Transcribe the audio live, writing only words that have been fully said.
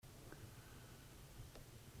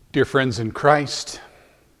Dear friends in Christ,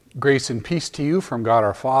 grace and peace to you from God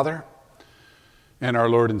our Father and our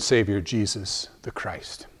Lord and Savior Jesus the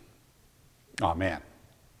Christ. Amen.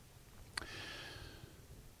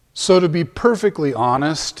 So to be perfectly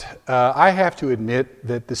honest, I have to admit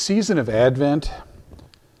that the season of Advent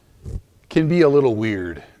can be a little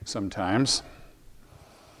weird sometimes.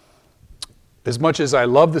 As much as I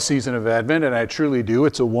love the season of Advent, and I truly do,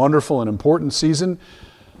 it's a wonderful and important season,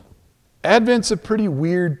 Advent's a pretty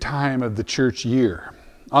weird time of the church year.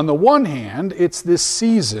 On the one hand, it's this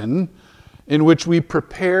season in which we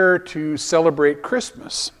prepare to celebrate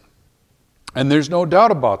Christmas. And there's no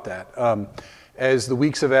doubt about that. As the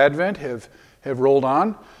weeks of Advent have rolled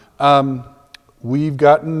on, we've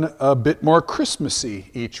gotten a bit more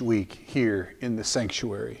Christmassy each week here in the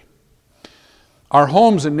sanctuary. Our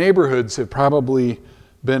homes and neighborhoods have probably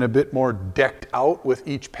been a bit more decked out with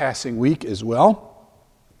each passing week as well.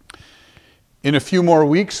 In a few more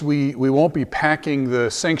weeks, we won't be packing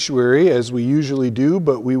the sanctuary as we usually do,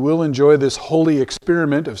 but we will enjoy this holy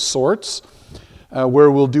experiment of sorts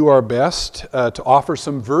where we'll do our best to offer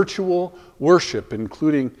some virtual worship,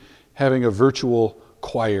 including having a virtual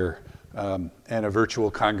choir and a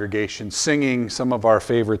virtual congregation singing some of our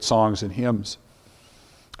favorite songs and hymns.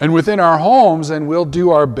 And within our homes, and we'll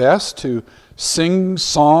do our best to sing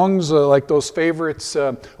songs like those favorites,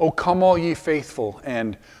 "O Come All Ye Faithful,"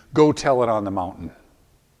 and "Go Tell It on the Mountain."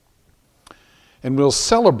 And we'll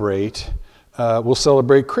celebrate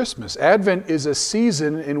Christmas. Advent is a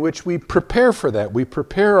season in which we prepare for that. We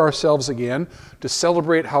prepare ourselves again to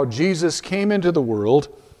celebrate how Jesus came into the world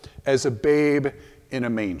as a babe in a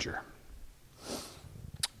manger.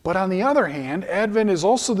 But on the other hand, Advent is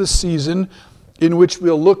also the season in which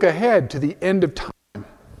we'll look ahead to the end of time,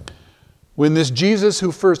 when this Jesus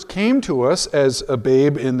who first came to us as a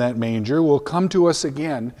babe in that manger will come to us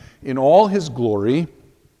again in all his glory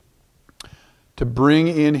to bring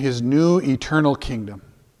in his new eternal kingdom,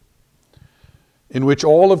 in which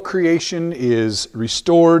all of creation is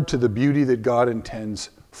restored to the beauty that God intends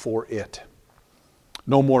for it.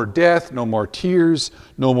 No more death, no more tears,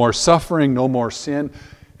 no more suffering, no more sin.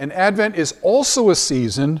 And Advent is also a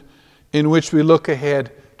season in which we look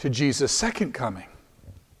ahead to Jesus' second coming.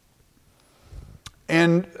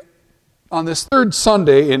 And on this third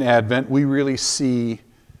Sunday in Advent, we really see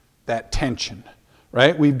that tension,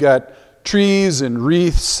 right? We've got trees and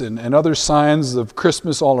wreaths and other signs of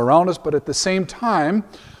Christmas all around us, but at the same time,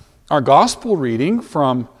 our gospel reading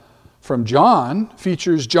from John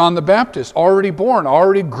features John the Baptist, already born,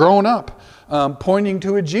 already grown up, pointing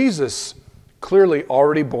to a Jesus, clearly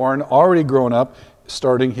already born, already grown up,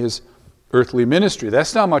 starting his earthly ministry.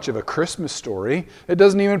 That's not much of a Christmas story. It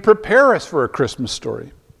doesn't even prepare us for a Christmas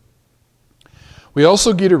story. We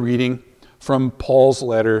also get a reading from Paul's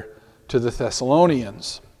letter to the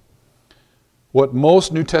Thessalonians. What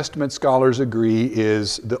most New Testament scholars agree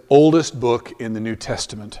is the oldest book in the New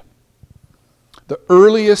Testament. The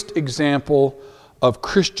earliest example of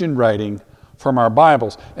Christian writing from our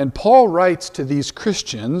Bibles. And Paul writes to these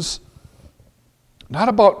Christians not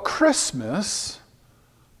about Christmas,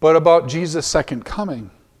 but about Jesus' second coming,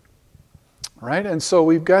 right? And so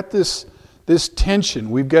we've got this tension.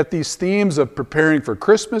 We've got these themes of preparing for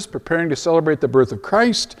Christmas, preparing to celebrate the birth of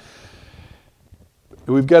Christ.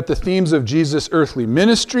 We've got the themes of Jesus' earthly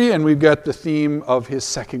ministry, and we've got the theme of his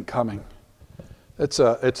second coming. It's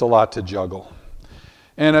a lot to juggle.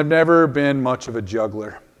 And I've never been much of a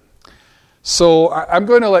juggler. So I'm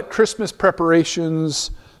going to let Christmas preparations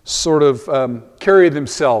sort of carry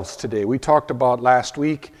themselves today. We talked about last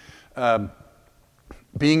week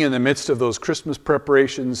being in the midst of those Christmas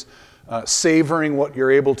preparations, savoring what you're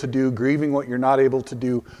able to do, grieving what you're not able to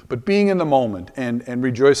do, but being in the moment and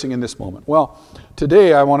rejoicing in this moment. Well,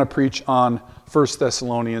 today I want to preach on 1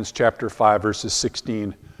 Thessalonians chapter 5, verses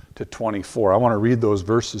 16 to 24. I want to read those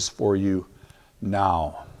verses for you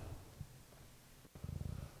now.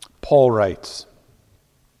 Paul writes,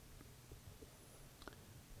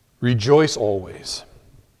 "Rejoice always.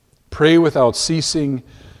 Pray without ceasing.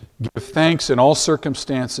 Give thanks in all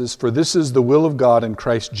circumstances, for this is the will of God in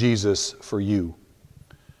Christ Jesus for you.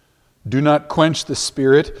 Do not quench the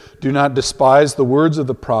Spirit. Do not despise the words of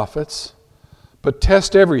the prophets, but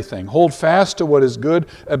test everything. Hold fast to what is good.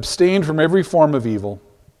 Abstain from every form of evil.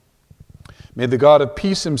 May the God of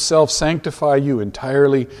peace himself sanctify you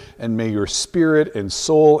entirely, and may your spirit and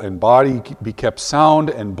soul and body be kept sound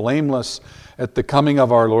and blameless at the coming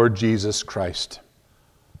of our Lord Jesus Christ.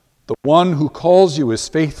 The one who calls you is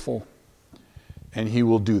faithful, and he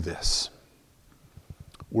will do this."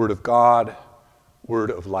 Word of God,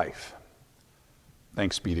 word of life.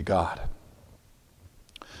 Thanks be to God.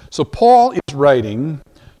 So Paul is writing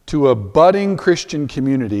to a budding Christian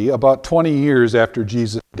community about 20 years after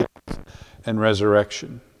Jesus' death and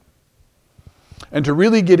resurrection. And to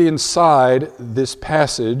really get inside this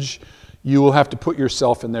passage, you will have to put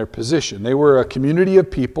yourself in their position. They were a community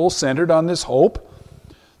of people centered on this hope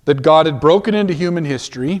that God had broken into human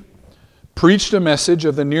history, preached a message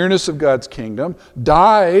of the nearness of God's kingdom,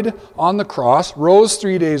 died on the cross, rose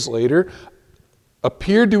 3 days later,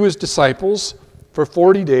 appeared to his disciples for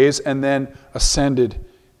 40 days, and then ascended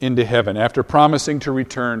into heaven after promising to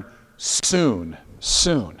return soon.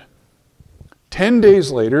 10 days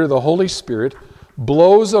later, the Holy Spirit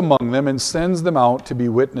blows among them and sends them out to be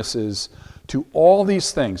witnesses to all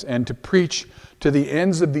these things and to preach to the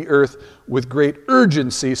ends of the earth with great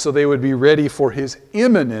urgency so they would be ready for his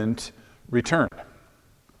imminent return.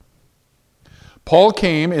 Paul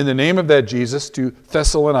came in the name of that Jesus to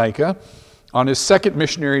Thessalonica on his second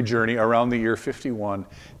missionary journey around the year 51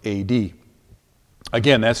 AD.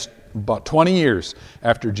 Again, that's about 20 years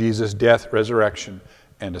after Jesus' death, resurrection,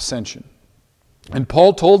 and ascension. And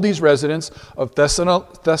Paul told these residents of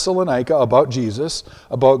Thessalonica about Jesus,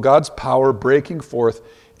 about God's power breaking forth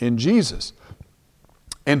in Jesus.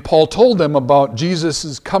 And Paul told them about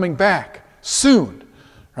Jesus' coming back soon,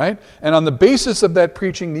 right? And on the basis of that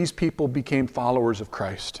preaching, these people became followers of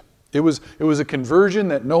Christ. It was a conversion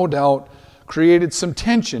that no doubt created some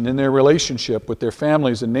tension in their relationship with their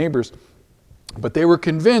families and neighbors. But they were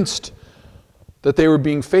convinced that they were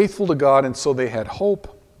being faithful to God, and so they had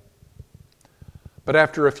hope. But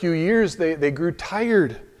after a few years, they grew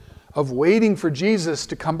tired of waiting for Jesus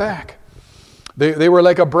to come back. They were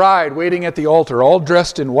like a bride waiting at the altar, all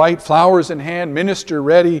dressed in white, flowers in hand, minister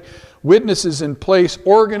ready, witnesses in place,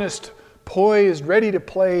 organist poised, ready to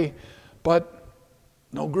play, but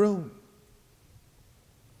no groom.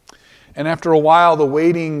 And after a while, the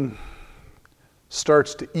waiting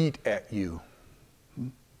starts to eat at you.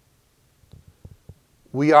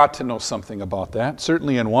 We ought to know something about that.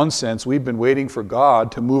 Certainly in one sense, we've been waiting for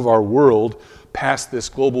God to move our world past this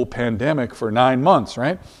global pandemic for 9 months,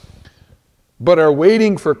 right? But our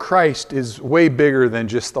waiting for Christ is way bigger than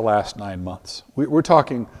just the last 9 months. We're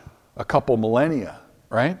talking a couple millennia,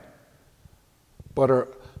 right? But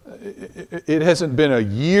it hasn't been a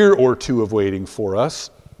year or two of waiting for us.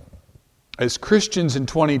 As Christians in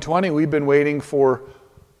 2020, we've been waiting for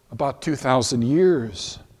about 2,000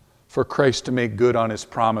 years for Christ to make good on his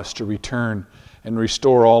promise to return and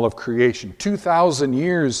restore all of creation. 2,000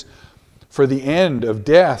 years for the end of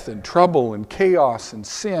death and trouble and chaos and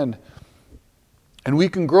sin. And we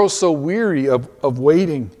can grow so weary of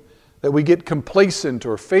waiting that we get complacent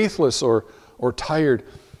or faithless or tired.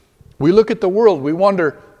 We look at the world, we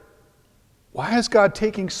wonder, why is God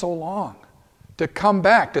taking so long to come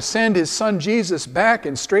back, to send his son Jesus back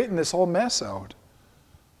and straighten this whole mess out?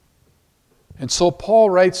 And so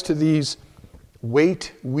Paul writes to these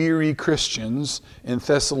wait-weary Christians in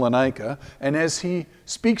Thessalonica, and as he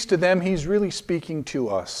speaks to them, he's really speaking to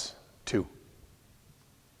us too.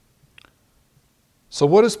 So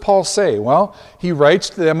what does Paul say? Well, he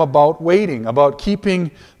writes to them about waiting, about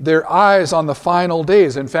keeping their eyes on the final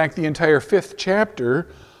days. In fact, the entire 5th chapter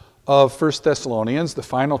of 1 Thessalonians, the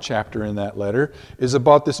final chapter in that letter, is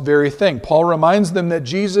about this very thing. Paul reminds them that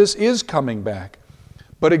Jesus is coming back.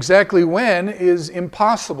 But exactly when is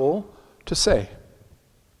impossible to say.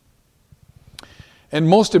 And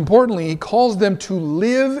most importantly, he calls them to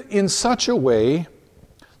live in such a way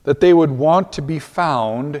that they would want to be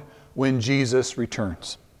found when Jesus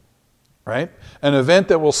returns. Right? An event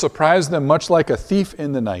that will surprise them much like a thief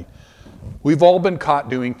in the night. We've all been caught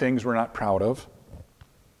doing things we're not proud of.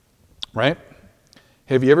 Right?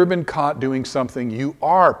 Have you ever been caught doing something you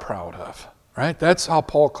are proud of? Right? That's how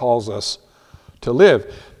Paul calls us to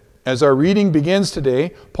live. As our reading begins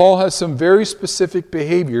today, Paul has some very specific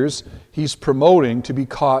behaviors he's promoting to be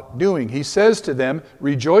caught doing. He says to them,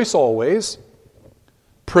 rejoice always,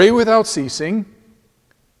 pray without ceasing,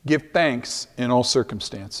 give thanks in all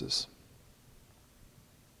circumstances.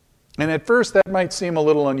 And at first that might seem a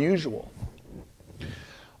little unusual.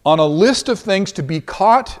 On a list of things to be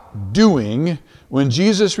caught doing when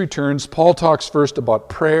Jesus returns, Paul talks first about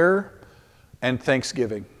prayer and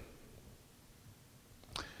thanksgiving.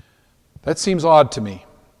 That seems odd to me,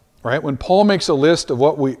 right? When Paul makes a list of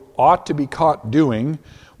what we ought to be caught doing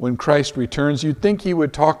when Christ returns, you'd think he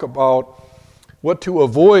would talk about what to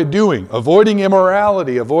avoid doing, avoiding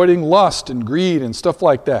immorality, avoiding lust and greed and stuff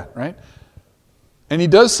like that, right? And he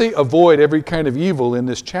does say avoid every kind of evil in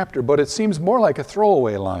this chapter, but it seems more like a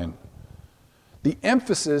throwaway line. The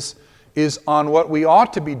emphasis is on what we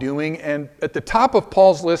ought to be doing, and at the top of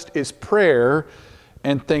Paul's list is prayer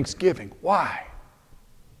and thanksgiving. Why?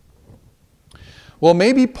 Well,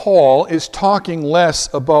 maybe Paul is talking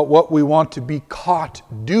less about what we want to be caught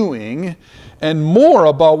doing and more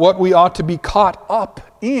about what we ought to be caught up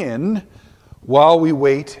in while we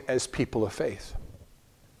wait as people of faith.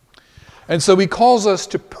 And so he calls us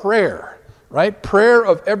to prayer, right? Prayer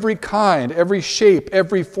of every kind, every shape,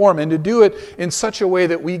 every form, and to do it in such a way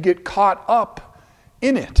that we get caught up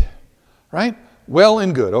in it, right? Well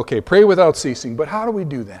and good. Okay, pray without ceasing, but how do we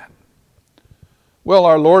do that? Well,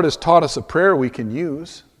 our Lord has taught us a prayer we can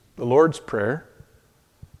use, the Lord's Prayer.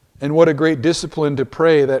 And what a great discipline to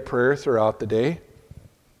pray that prayer throughout the day.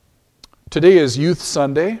 Today is Youth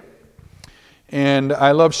Sunday, and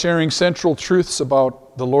I love sharing central truths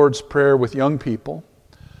about the Lord's Prayer with young people.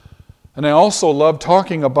 And I also love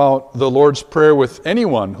talking about the Lord's Prayer with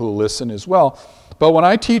anyone who will listen as well. But when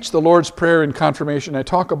I teach the Lord's Prayer in confirmation, I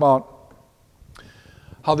talk about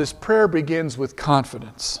how this prayer begins with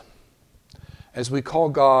confidence as we call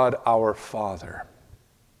God our Father.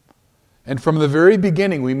 And from the very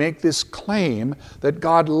beginning, we make this claim that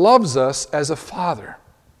God loves us as a Father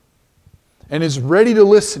and is ready to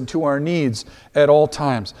listen to our needs at all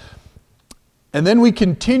times. And then we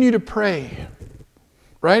continue to pray,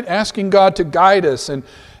 right? Asking God to guide us and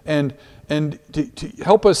to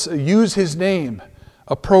help us use His name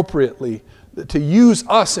appropriately, to use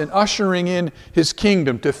us in ushering in His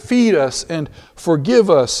kingdom, to feed us and forgive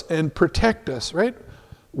us and protect us, right?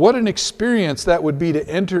 What an experience that would be to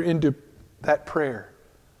enter into that prayer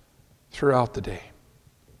throughout the day.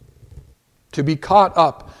 To be caught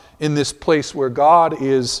up in this place where God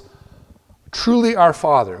is truly our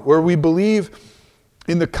Father, where we believe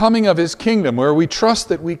in the coming of His kingdom, where we trust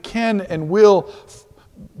that we can and will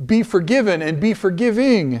be forgiven and be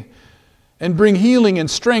forgiving and bring healing and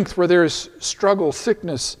strength where there is struggle,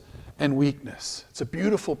 sickness, and weakness. It's a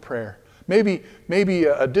beautiful prayer. Maybe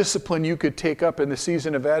a discipline you could take up in the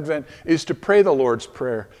season of Advent is to pray the Lord's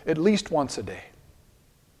Prayer at least once a day.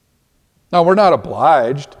 Now, we're not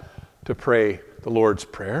obliged to pray the Lord's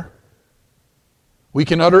Prayer. We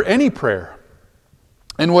can utter any prayer.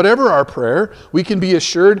 And whatever our prayer, we can be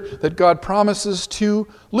assured that God promises to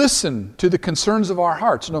listen to the concerns of our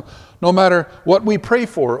hearts, no matter what we pray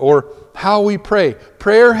for or how we pray.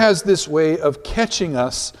 Prayer has this way of catching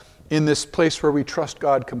us in this place where we trust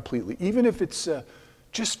God completely, even if it's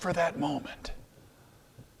just for that moment,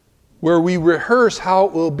 where we rehearse how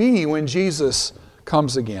it will be when Jesus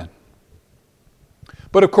comes again.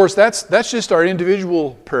 But of course, that's just our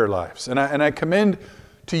individual prayer lives. And I commend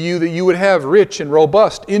to you that you would have rich and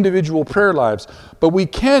robust individual prayer lives. But we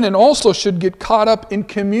can and also should get caught up in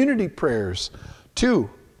community prayers too.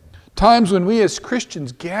 Times when we as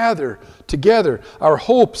Christians gather together our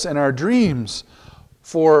hopes and our dreams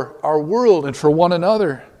for our world and for one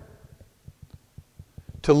another.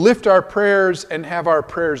 To lift our prayers and have our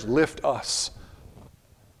prayers lift us.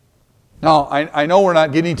 Now, I know we're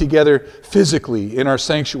not getting together physically in our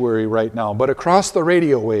sanctuary right now, but across the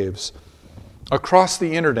radio waves, across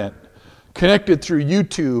the internet, connected through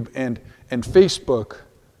YouTube and Facebook,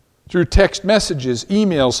 through text messages,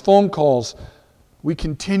 emails, phone calls, we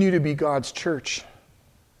continue to be God's church.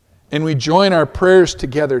 And we join our prayers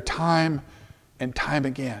together time and time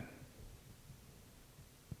again.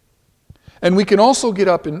 And we can also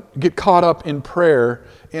get caught up in prayer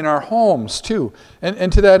in our homes too.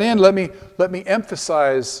 And to that end, let me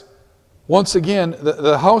emphasize once again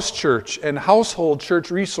the house church and household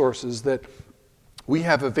church resources that we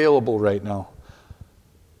have available right now.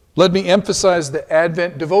 Let me emphasize the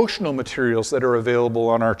Advent devotional materials that are available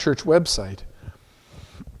on our church website.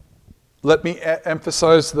 Let me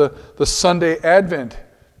emphasize the Sunday Advent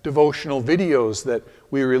devotional videos that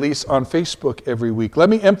we release on Facebook every week. Let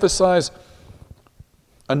me emphasize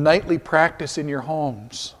a nightly practice in your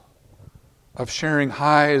homes of sharing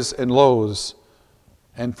highs and lows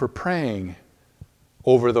and for praying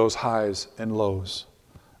over those highs and lows.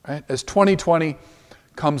 Right? As 2020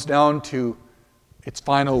 comes down to its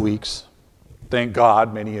final weeks, thank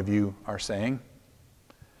God, many of you are saying,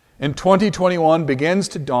 and 2021 begins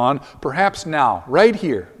to dawn, perhaps now, right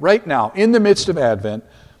here, right now, in the midst of Advent,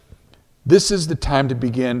 this is the time to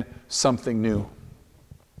begin something new.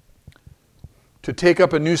 To take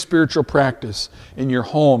up a new spiritual practice in your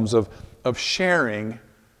homes of sharing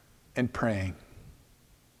and praying.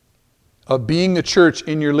 Of being the church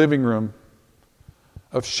in your living room.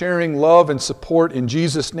 Of sharing love and support in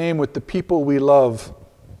Jesus' name with the people we love.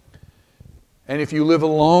 And if you live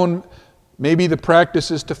alone, maybe the practice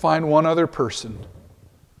is to find one other person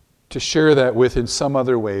to share that with in some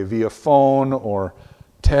other way, via phone or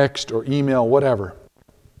text or email, whatever.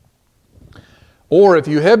 Or if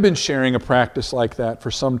you have been sharing a practice like that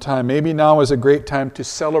for some time, maybe now is a great time to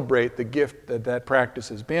celebrate the gift that that practice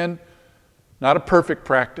has been. Not a perfect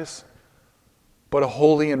practice, but a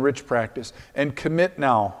holy and rich practice. And commit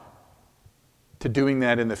now to doing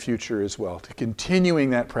that in the future as well, to continuing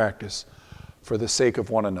that practice for the sake of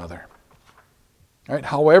one another. All right,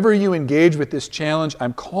 however you engage with this challenge,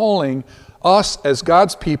 I'm calling us as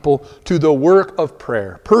God's people to the work of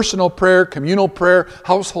prayer. Personal prayer, communal prayer,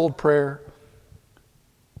 household prayer.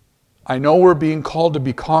 I know we're being called to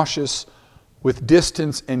be cautious with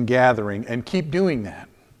distance and gathering, and keep doing that.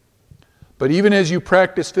 But even as you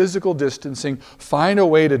practice physical distancing, find a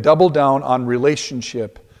way to double down on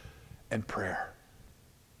relationship and prayer.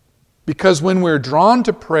 Because when we're drawn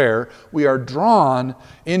to prayer, we are drawn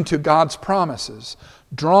into God's promises,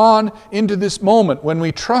 drawn into this moment when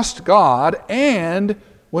we trust God and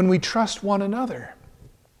when we trust one another.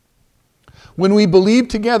 When we believe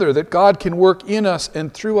together that God can work in us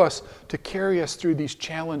and through us to carry us through these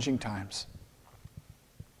challenging times.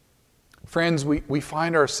 Friends, we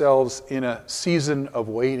find ourselves in a season of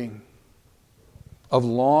waiting, of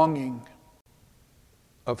longing,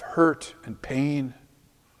 of hurt and pain.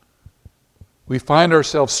 We find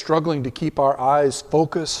ourselves struggling to keep our eyes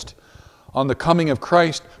focused on the coming of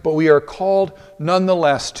Christ, but we are called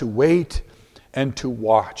nonetheless to wait and to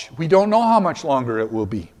watch. We don't know how much longer it will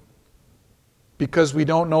be, because we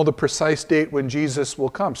don't know the precise date when Jesus will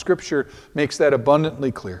come. Scripture makes that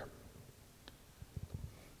abundantly clear.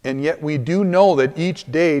 And yet we do know that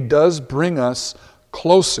each day does bring us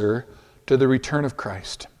closer to the return of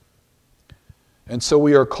Christ. And so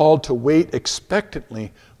we are called to wait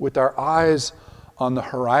expectantly with our eyes on the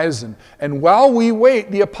horizon. And while we wait,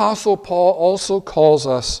 the Apostle Paul also calls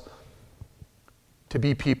us to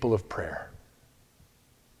be people of prayer.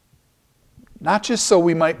 Not just so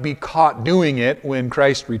we might be caught doing it when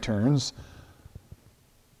Christ returns,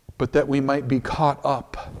 but that we might be caught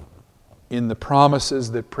up in the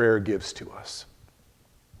promises that prayer gives to us.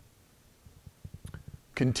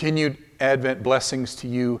 Continued Advent blessings to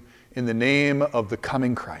you in the name of the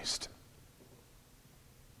coming Christ.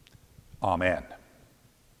 Amen.